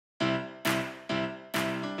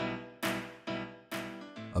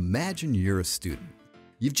Imagine you're a student.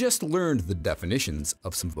 You've just learned the definitions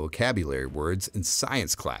of some vocabulary words in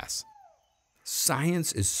science class.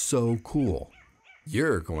 Science is so cool.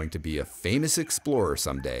 You're going to be a famous explorer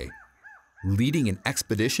someday, leading an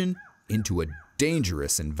expedition into a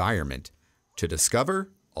dangerous environment to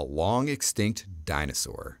discover a long-extinct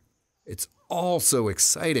dinosaur. It's all so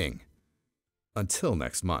exciting. Until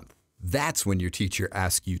next month. That's when your teacher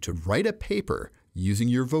asks you to write a paper using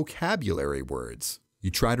your vocabulary words. You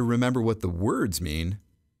try to remember what the words mean,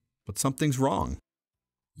 but something's wrong.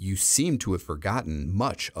 You seem to have forgotten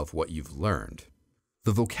much of what you've learned.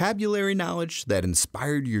 The vocabulary knowledge that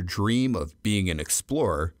inspired your dream of being an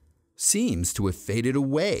explorer seems to have faded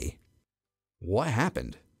away. What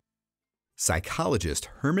happened? Psychologist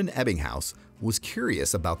Hermann Ebbinghaus was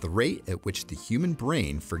curious about the rate at which the human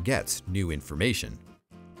brain forgets new information.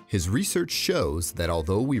 His research shows that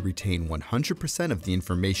although we retain 100% of the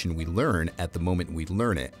information we learn at the moment we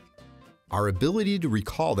learn it, our ability to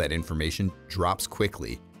recall that information drops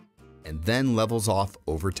quickly and then levels off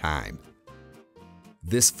over time.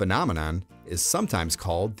 This phenomenon is sometimes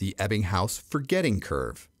called the Ebbinghaus forgetting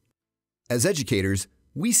curve. As educators,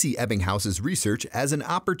 we see Ebbinghaus's research as an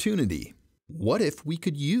opportunity. What if we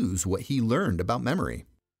could use what he learned about memory?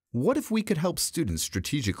 What if we could help students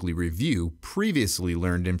strategically review previously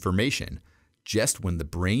learned information just when the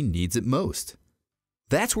brain needs it most?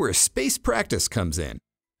 That's where spaced practice comes in.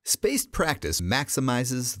 Spaced practice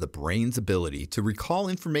maximizes the brain's ability to recall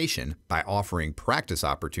information by offering practice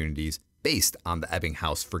opportunities based on the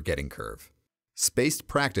Ebbinghaus forgetting curve. Spaced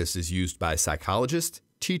practice is used by psychologists,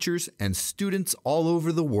 teachers, and students all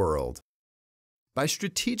over the world. By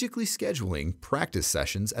strategically scheduling practice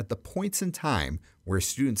sessions at the points in time where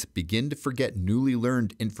students begin to forget newly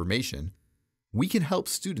learned information, we can help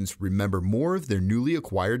students remember more of their newly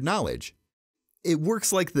acquired knowledge. It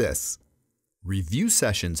works like this. Review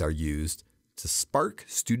sessions are used to spark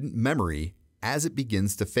student memory as it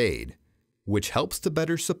begins to fade, which helps to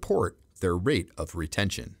better support their rate of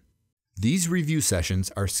retention. These review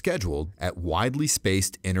sessions are scheduled at widely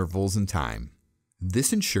spaced intervals in time.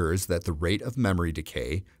 This ensures that the rate of memory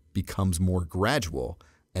decay becomes more gradual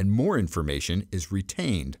and more information is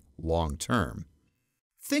retained long term.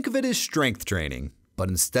 Think of it as strength training, but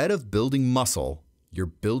instead of building muscle, you're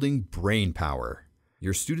building brain power.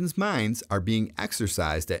 Your students' minds are being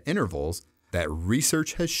exercised at intervals that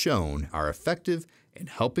research has shown are effective in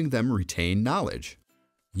helping them retain knowledge.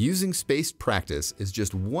 Using spaced practice is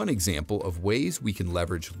just one example of ways we can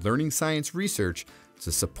leverage learning science research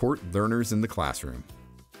to support learners in the classroom.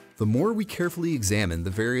 The more we carefully examine the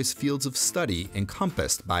various fields of study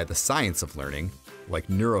encompassed by the science of learning, like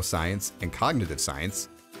neuroscience and cognitive science,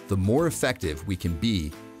 the more effective we can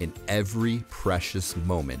be in every precious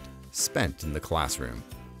moment spent in the classroom.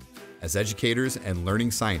 As educators and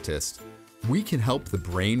learning scientists, we can help the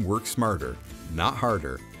brain work smarter, not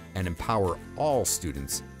harder, and empower all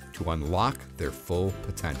students to unlock their full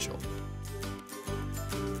potential.